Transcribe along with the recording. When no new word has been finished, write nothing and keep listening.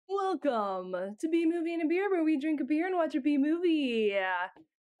Welcome to B Movie and a Beer, where we drink a beer and watch a B movie.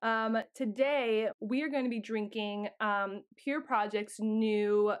 Today we are going to be drinking Pure Project's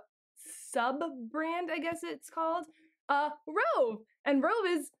new sub-brand, I guess it's called, Rove. And Rove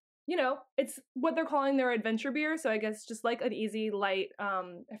is, you know, it's what they're calling their adventure beer, so I guess just like an easy, light,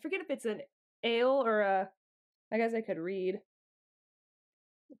 I forget if it's an ale or I guess I could read.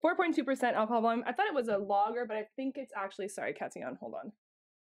 4.2% alcohol volume. I thought it was a lager, but I think it's actually, sorry, Catsion, hold on.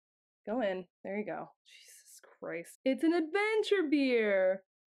 Go in. There you go. Jesus Christ. It's an adventure beer.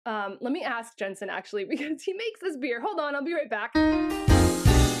 Let me ask Jensen actually, because he makes this beer. Hold on, I'll be right back.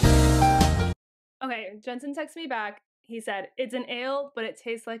 Okay, Jensen texted me back. He said, it's an ale, but it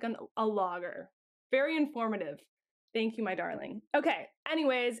tastes like a lager. Very informative. Thank you, my darling. Okay,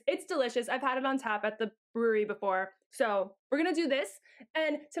 anyways, it's delicious. I've had it on tap at the brewery before. So we're gonna do this.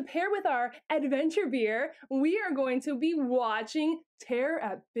 And to pair with our adventure beer, we are going to be watching Terror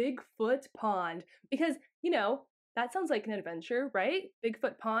at Bigfoot Pond. Because, you know, that sounds like an adventure, right?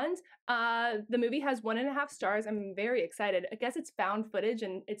 Bigfoot Pond. The movie has 1.5 stars. I'm very excited. I guess it's found footage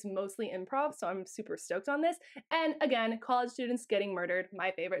and it's mostly improv, so I'm super stoked on this. And again, college students getting murdered,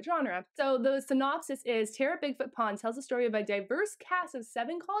 my favorite genre. So the synopsis is Terror at Bigfoot Pond tells the story of a diverse cast of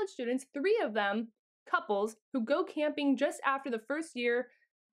 7 college students, 3 of them couples, who go camping just after the first year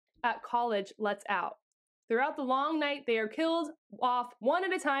at college lets out. Throughout the long night, they are killed off one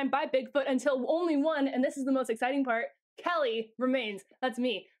at a time by Bigfoot until only one, and this is the most exciting part, Kelly remains. That's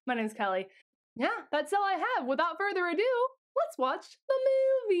me. My name's Kelly. Yeah, that's all I have. Without further ado, let's watch the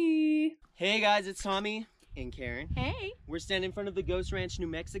movie. Hey guys, it's Tommy and Karen. Hey. We're standing in front of the Ghost Ranch, New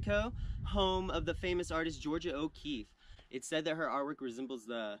Mexico, home of the famous artist Georgia O'Keeffe. It's said that her artwork resembles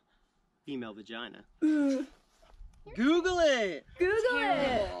the female vagina. Google it! Google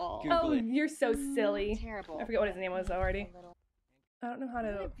it! Google it. You're so silly. Terrible. I forget what his name was already. I don't know how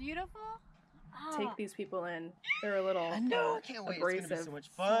Isn't to it beautiful? take these people in. They're a little I know, I can't wait. abrasive. It's gonna be so much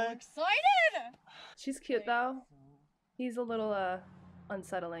fun. Excited! She's cute though. He's a little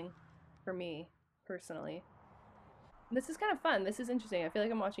unsettling for me personally. This is kind of fun. This is interesting. I feel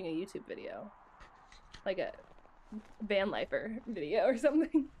like I'm watching a YouTube video. Like a van lifer video or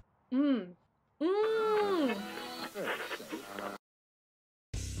something. Mmm. Mmm.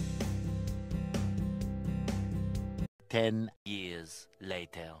 10 years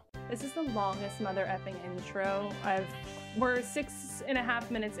later. This is the longest mother effing intro. We're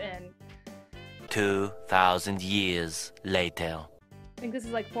 6.5 minutes in. 2,000 years later. I think this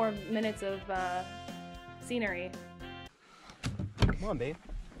is like 4 minutes of scenery. Come on, babe.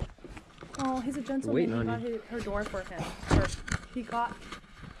 Oh, he's a gentleman. He got her door for him. Or he got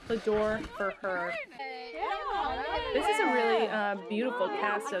the door for her. This is a really beautiful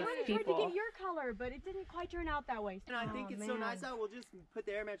cast of people. I tried to get your color, but it didn't quite turn out that way. And I think it's so nice out, we'll just put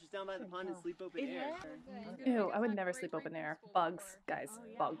the air mattress down by the pond and sleep open air. Ew, I would never sleep open air. Bugs, guys,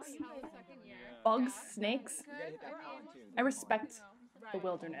 bugs. Bugs, snakes. I respect the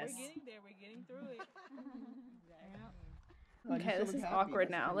wilderness. Okay, this is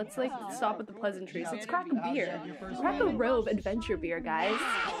awkward now. Let's like stop with the pleasantries. Let's crack a beer. Crack a Rove adventure beer, guys.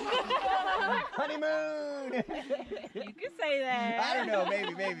 Honeymoon! You could say that. I don't know,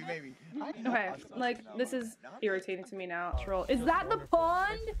 maybe. Okay, like this is irritating to me now. Troll. Is that the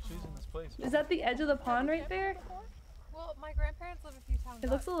pond? Is that the edge of the pond right there? Well, my grandparents live a few towns.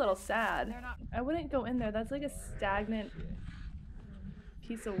 It looks a little sad. I wouldn't go in there. That's like a stagnant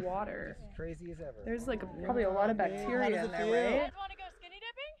piece of water. Crazy as ever. There's like probably a lot of bacteria in there, right? You guys want to go skinny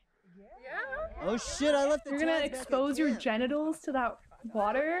dipping? Yeah. Oh shit, I left the You're gonna expose your genitals to that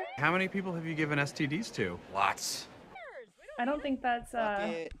water? How many people have you given STDs to? Lots. I don't think that's Fuck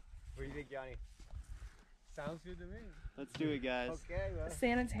it. What do you think, Johnny? Sounds good to me. Let's do it, guys. Okay, well.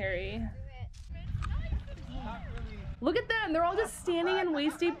 sanitary. Look at them! They're all just standing in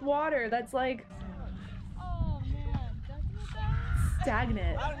waist-deep water. That's like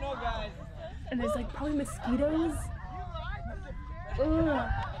stagnant. I don't know, guys. And there's like probably mosquitoes. Ugh.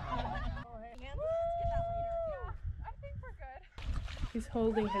 He's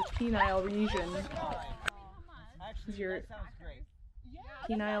holding his penile region. Is your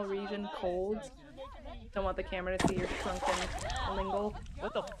penile region cold? Don't want the camera to see your shrunken lingual.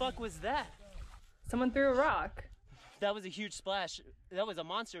 What the fuck was that? Someone threw a rock. That was a huge splash. That was a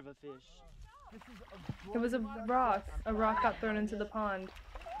monster of a fish. It was a rock. A rock got thrown into the pond.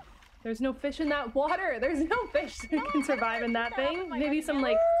 There's no fish in that water. There's no fish that can survive in that thing. Maybe some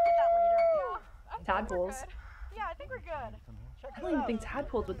like tadpoles. Yeah, I think we're good. I don't even think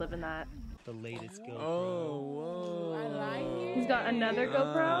tadpoles would live in that. The latest GoPro. Oh, whoa. He's got another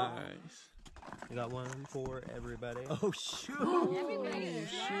GoPro. Nice. We got one for everybody. Oh, shoot.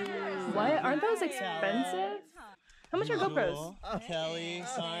 What? Aren't those expensive? How much are GoPros? Kelly,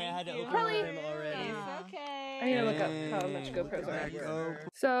 sorry I had to open Kelly. them already. I need to look up how much GoPros are.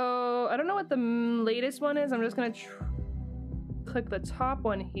 So I don't know what the latest one is. I'm just gonna click the top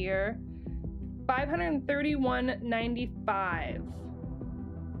one here. $531.95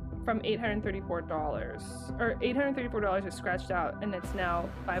 from $834, or $834 is scratched out, and it's now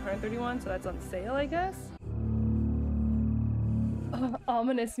 $531. So that's on sale, I guess. Oh,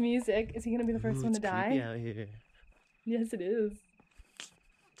 ominous music. Is he gonna be the first one to die? Out here. Yes, it is.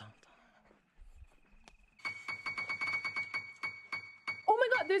 Oh my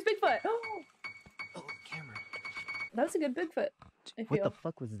God, there's Bigfoot. Oh, camera. That was a good Bigfoot. I What feel. the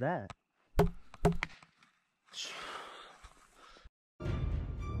fuck was that?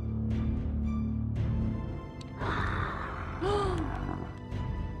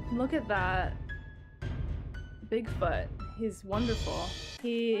 Look at that. Bigfoot. He's wonderful.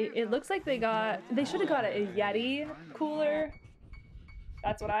 It looks like they should have got a Yeti cooler.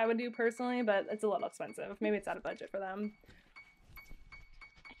 That's what I would do personally, but it's a little expensive. Maybe it's out of budget for them.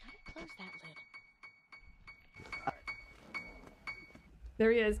 I gotta close that lid.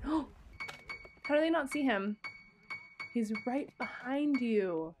 There he is. How do they not see him? He's right behind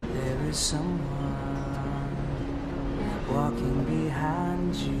you. There is someone walking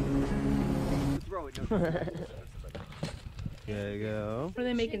behind you. There you go. What are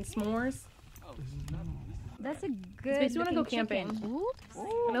they making? S'mores? That's a good. Space, you wanna go camping?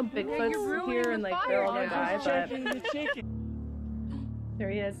 I know Bigfoot's here and like they're all gonna die, but there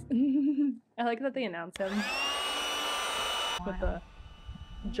he is. I like that they announce him with the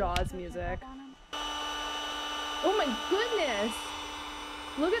Jaws music. Oh my goodness!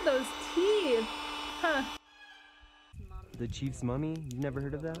 Look at those teeth! Huh. The Chief's mummy? You've never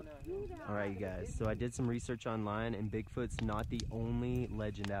heard of that? Alright, you guys. So I did some research online, and Bigfoot's not the only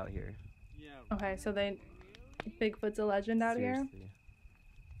legend out here. Okay, so Bigfoot's a legend out here? Seriously.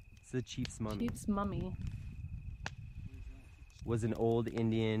 It's the Chief's mummy. Chief's mummy. Was an old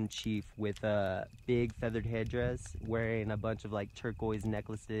Indian chief with a big feathered headdress, wearing a bunch of like turquoise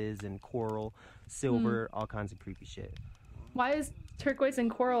necklaces and coral, silver, all kinds of creepy shit. Why is turquoise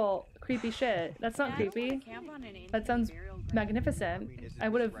and coral creepy shit? That's not creepy. That sounds magnificent. I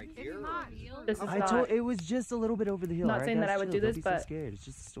would have. This is not. It was just a little bit over the hill. Not alright, saying that guys? I would Chill, do don't this, be so but scared. It's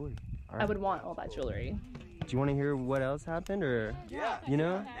just a story. I Alright. would want all that jewelry. Do you want to hear what else happened, or you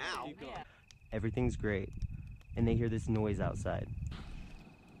know? Now. Everything's great, and they hear this noise outside.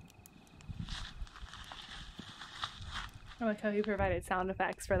 I like how he provided sound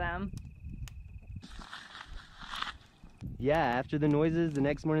effects for them. Yeah, after the noises, the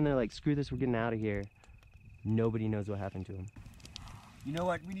next morning they're like, screw this, we're getting out of here. Nobody knows what happened to him. You know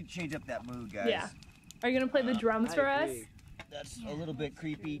what? We need to change up that mood, guys. Yeah. Are you gonna play the drums for us? That's a little bit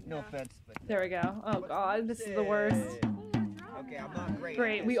creepy. No offense, but There we go. Oh God, this is the worst. okay, I'm not great.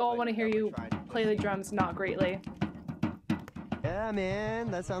 Great. We all want to hear you play the drums not greatly. Yeah, man,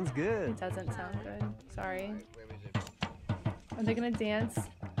 that sounds good. It doesn't sound good. Sorry. Are they gonna dance?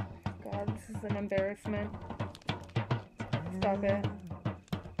 God, this is an embarrassment. Stop it.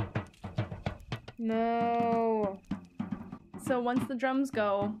 No. So once the drums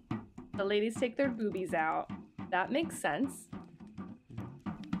go, the ladies take their boobies out. That makes sense.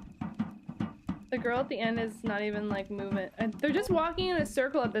 The girl at the end is not even like moving. They're just walking in a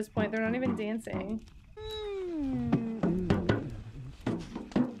circle at this point. They're not even dancing.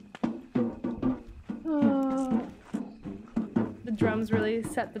 Oh. The drums really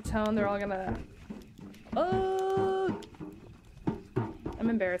set the tone. They're all gonna. Oh! I'm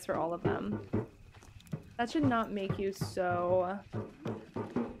embarrassed for all of them. That should not make you so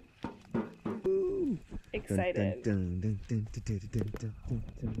excited.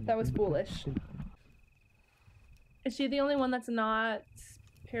 That was foolish. Is she the only one that's not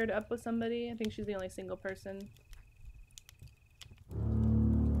paired up with somebody? I think she's the only single person.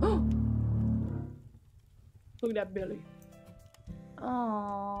 Look at that belly.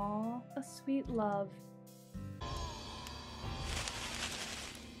 Aww, a sweet love.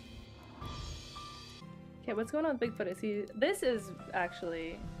 Okay, what's going on with Bigfoot? Is he? This is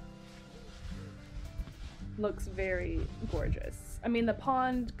actually looks very gorgeous. I mean, the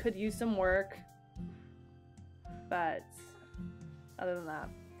pond could use some work, but other than that,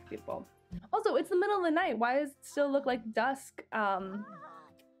 beautiful. Also, it's the middle of the night. Why does it still look like dusk out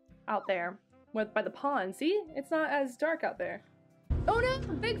there by the pond? See, it's not as dark out there. Oh no,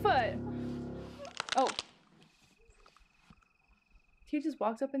 Bigfoot! Oh. He just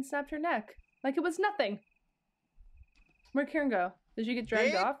walked up and snapped her neck like it was nothing. Where'd Karen go? Did you get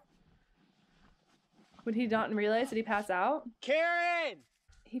dragged off? Would he not realize? Did he pass out? Karen!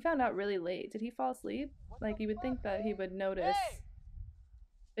 He found out really late. Did he fall asleep? Like, you would think that he would notice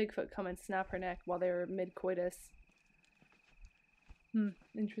Bigfoot come and snap her neck while they were mid-coitus.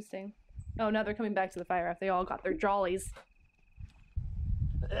 Interesting. Oh, now they're coming back to the fire after they all got their jollies.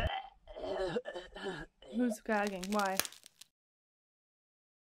 Who's gagging? Why?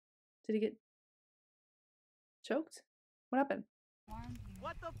 Did he get choked? What happened?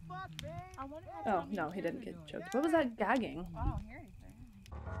 What the fuck, babe? Oh, no, he didn't get choked. What was that gagging? I don't hear anything.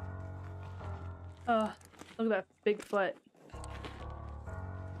 Oh, look at that big foot.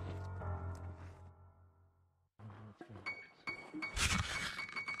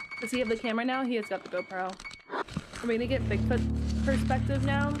 Does he have the camera now? He has got the GoPro. Are we gonna get Bigfoot perspective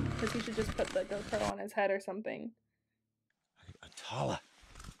now? Because he should just put the GoPro on his head or something. Tala.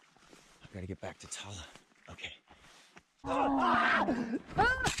 I gotta get back to Tala. Okay.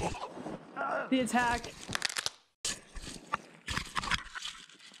 The attack.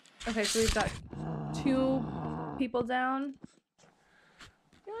 Okay, so we've got 2 people down.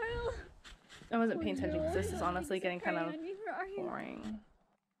 I wasn't paying attention because this is honestly getting kind of boring.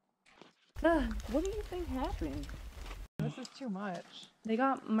 What do you think happened? This is too much. They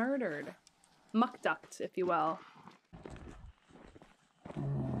got murdered. Muck-ducked, if you will.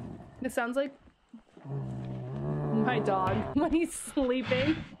 It sounds like my dog when he's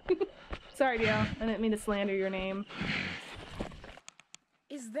sleeping. Sorry, Dio. I didn't mean to slander your name.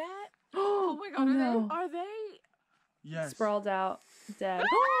 Is that? Oh my god, no. Are they? Yes. Sprawled out, dead.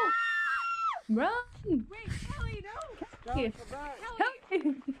 Run! Wait, Kelly, no! Kelly.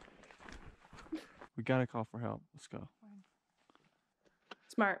 Kelly. We gotta call for help. Let's go.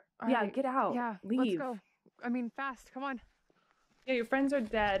 Smart. All Yeah, right. get out. Yeah, Leave. let's go. I mean, fast. Come on. Yeah, your friends are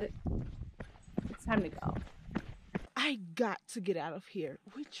dead. It's time to go. I got to get out of here.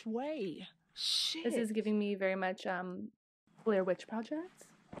 Which way? Shit. This is giving me very much Blair Witch Project.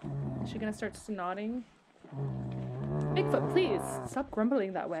 Is she gonna start snorting? Bigfoot, please stop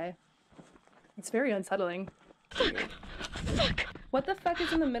grumbling that way. It's very unsettling. What the fuck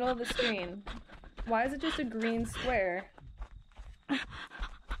is in the middle of the screen? Why is it just a green square?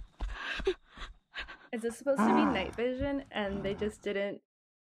 Is this supposed to be night vision and they just didn't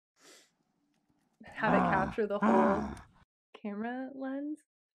have it capture the whole camera lens?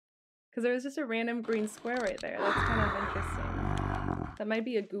 Because there was just a random green square right there. That's kind of interesting. That might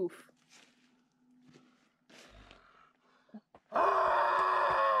be a goof.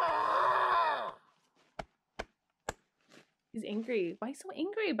 He's angry. Why so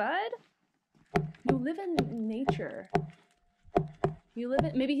angry, bud? You live in nature. You live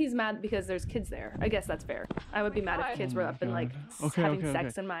in... Maybe he's mad because there's kids there. I guess that's fair. I would be mad if kids were up and, like, having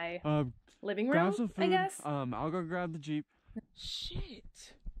sex in my living room, Grab some food. I guess. I'll go grab the Jeep.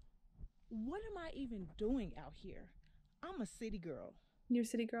 Shit. What am I even doing out here? I'm a city girl. You're a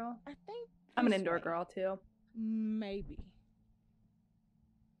city girl? I think I'm an this indoor way. girl, too. Maybe.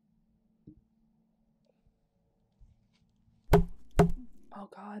 Oh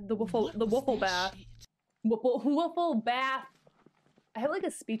god, the waffle bath. Waffle bath. I have like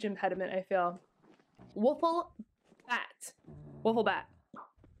a speech impediment, I feel. Waffle bat. Waffle bat.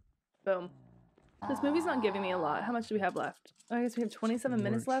 Boom. This movie's not giving me a lot. How much do we have left? Oh, I guess we have 27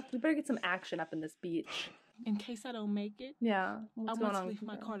 minutes left. We better get some action up in this beach. In case I don't make it, Yeah. What's I going want on? to leave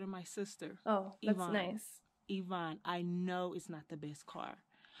my car to my sister. Oh, that's Yvonne. nice. Yvonne, I know it's not the best car,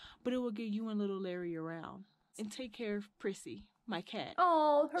 but it will get you and little Larry around. And take care of Prissy, my cat.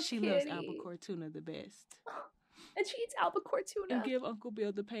 Oh, her She kitty. loves albacore tuna the best. And she eats albacore tuna. And give Uncle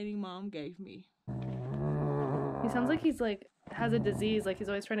Bill the painting Mom gave me. He sounds like he's like has a disease, like he's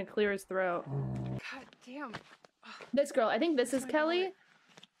always trying to clear his throat. God damn. This girl, I think this is Kelly.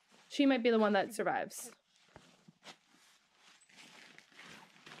 She might be the one that survives.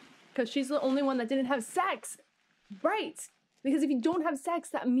 Because she's the only one that didn't have sex. Right. Because if you don't have sex,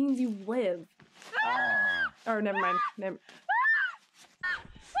 that means you live. Or never mind.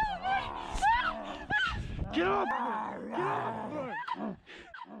 Get up! Get up!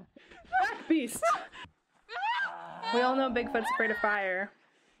 Back beast. We all know Bigfoot's afraid of fire.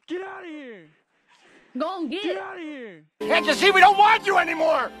 Get out of here! Go and get Get it. out of here! Can't you see we don't want you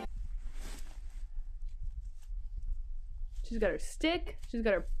anymore? She's got her stick. She's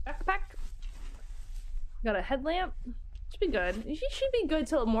got her backpack. Got a headlamp. Should be good. She should be good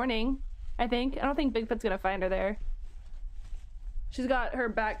till morning, I think. I don't think Bigfoot's gonna find her there. She's got her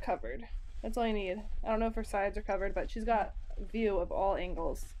back covered. That's all you need. I don't know if her sides are covered, but she's got a view of all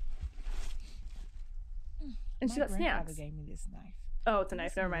angles. And she's got snacks. Gave me this knife. Oh, it's a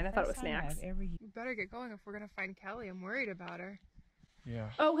knife. Never mind. I thought it was snacks. We better get going if we're gonna find Kelly. I'm worried about her. Yeah.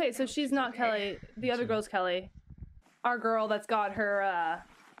 Oh, okay, so she's not Kelly. The other girl's Kelly. Our girl that's got her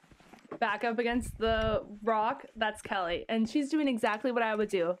back up against the rock, that's Kelly. And she's doing exactly what I would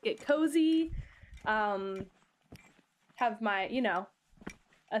do. Get cozy, have my, you know,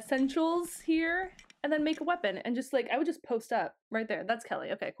 essentials here, and then make a weapon. And just like, I would just post up right there. That's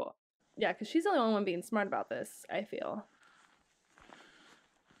Kelly. Okay, cool. Yeah, because she's the only one being smart about this, I feel.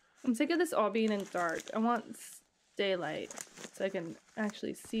 I'm sick of this all being in dark. I want daylight so I can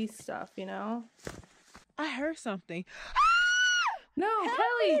actually see stuff, you know? I heard something. No, Help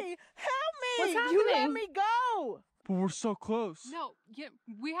Kelly! me! Help me! What's You let happening? me go! But we're so close. No,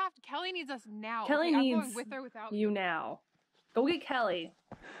 we have to. Kelly needs us now. Kelly okay, I'm needs going with or without you now. Go get Kelly.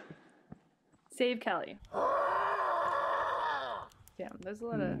 Save Kelly. Damn, there's a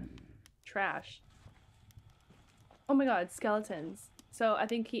lot of trash. Oh my god, skeletons. So I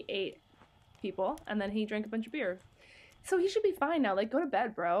think he ate people and then he drank a bunch of beer. So he should be fine now. Like, go to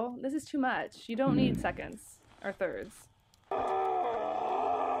bed, bro. This is too much. You don't need seconds or thirds.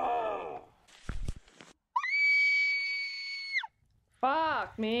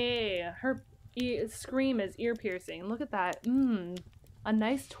 Fuck me. Her scream is ear piercing. Look at that. A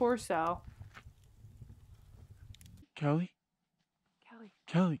nice torso. Kelly? Kelly.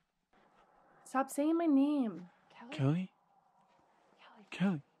 Kelly? Stop saying my name. Kelly. Kelly? Kelly.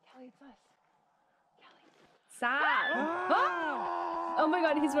 Kelly? Kelly, it's us. Kelly. Stop. Ah! Oh my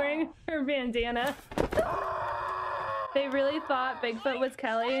god, he's wearing her bandana. They really thought Bigfoot was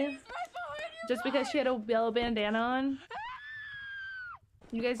Kelly just because she had a yellow bandana on.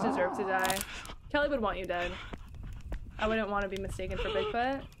 You guys deserve to die. Kelly would want you dead. I wouldn't want to be mistaken for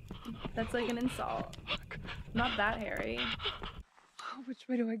Bigfoot. That's like an insult. Not that hairy. Which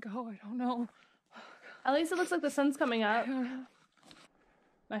way do I go? I don't know. At least it looks like the sun's coming up.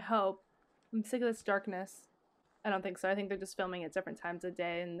 I hope. I'm sick of this darkness. I don't think so. I think they're just filming at different times of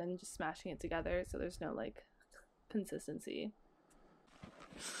day and then just smashing it together, so there's no like consistency.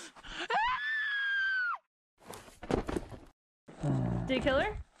 Did you kill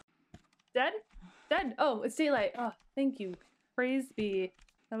her? Dead? Dead? Oh, it's daylight. Oh, thank you. Praise be.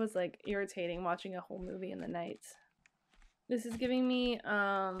 That was like irritating watching a whole movie in the night. This is giving me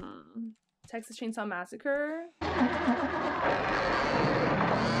Texas Chainsaw Massacre.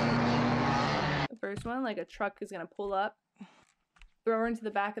 The first one, like a truck is gonna pull up, throw her into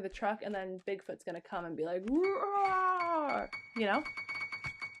the back of the truck, and then Bigfoot's gonna come and be like, roar! You know?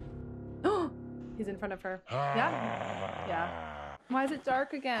 Oh, he's in front of her. Yeah? Yeah. Why is it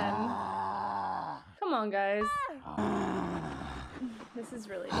dark again? Come on, guys. This is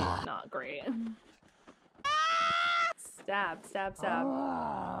really not great. Stab, stab, stab.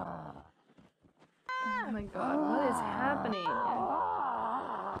 Oh my god, what is happening?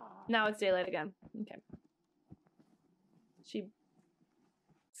 Now it's daylight again. Okay. She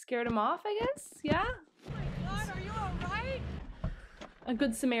scared him off, I guess? Yeah? Oh my god, are you alright? A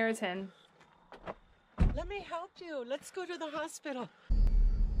good Samaritan. Let me help you. Let's go to the hospital.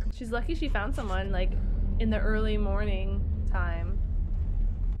 She's lucky she found someone, like, in the early morning time.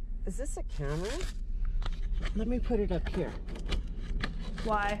 Is this a camera? Let me put it up here.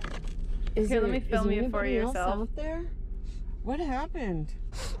 Why? Is Here, let me film you for anybody else yourself. out there? What happened?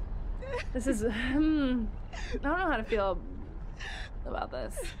 This is, I don't know how to feel about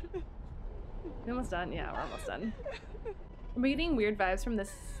this. We almost done? Yeah, we're almost done. I'm getting weird vibes from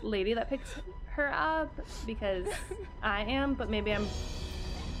this lady that picked her up because I am, but maybe I'm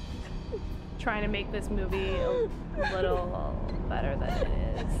trying to make this movie a little better than it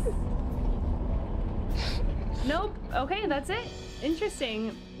is. Nope. Okay, that's it.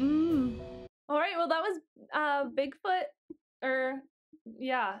 Interesting. All right, well, that was Bigfoot, or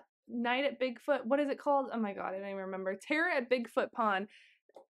yeah, Night at Bigfoot. What is it called? Oh my god, I don't even remember. Terror at Bigfoot Pond.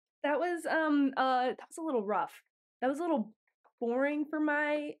 That was a little rough. That was a little boring for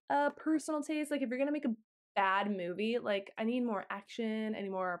my personal taste. Like, if you're gonna make a bad movie, like, I need more action, I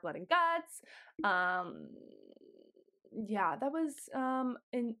need more blood and guts. Yeah, that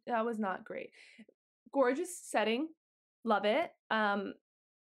was not great. Gorgeous setting, love it. And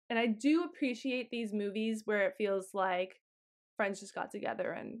I do appreciate these movies where it feels like friends just got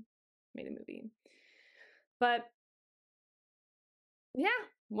together and made a movie. But yeah,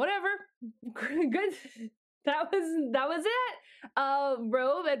 whatever. Good. That was it.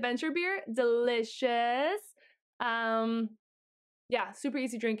 Rove Adventure Beer, delicious. Yeah, super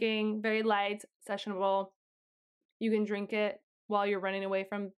easy drinking, very light, sessionable. You can drink it while you're running away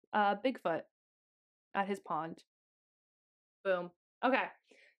from Bigfoot at his pond. Boom. Okay.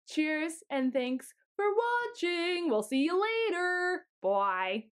 Cheers and thanks for watching. We'll see you later. Bye.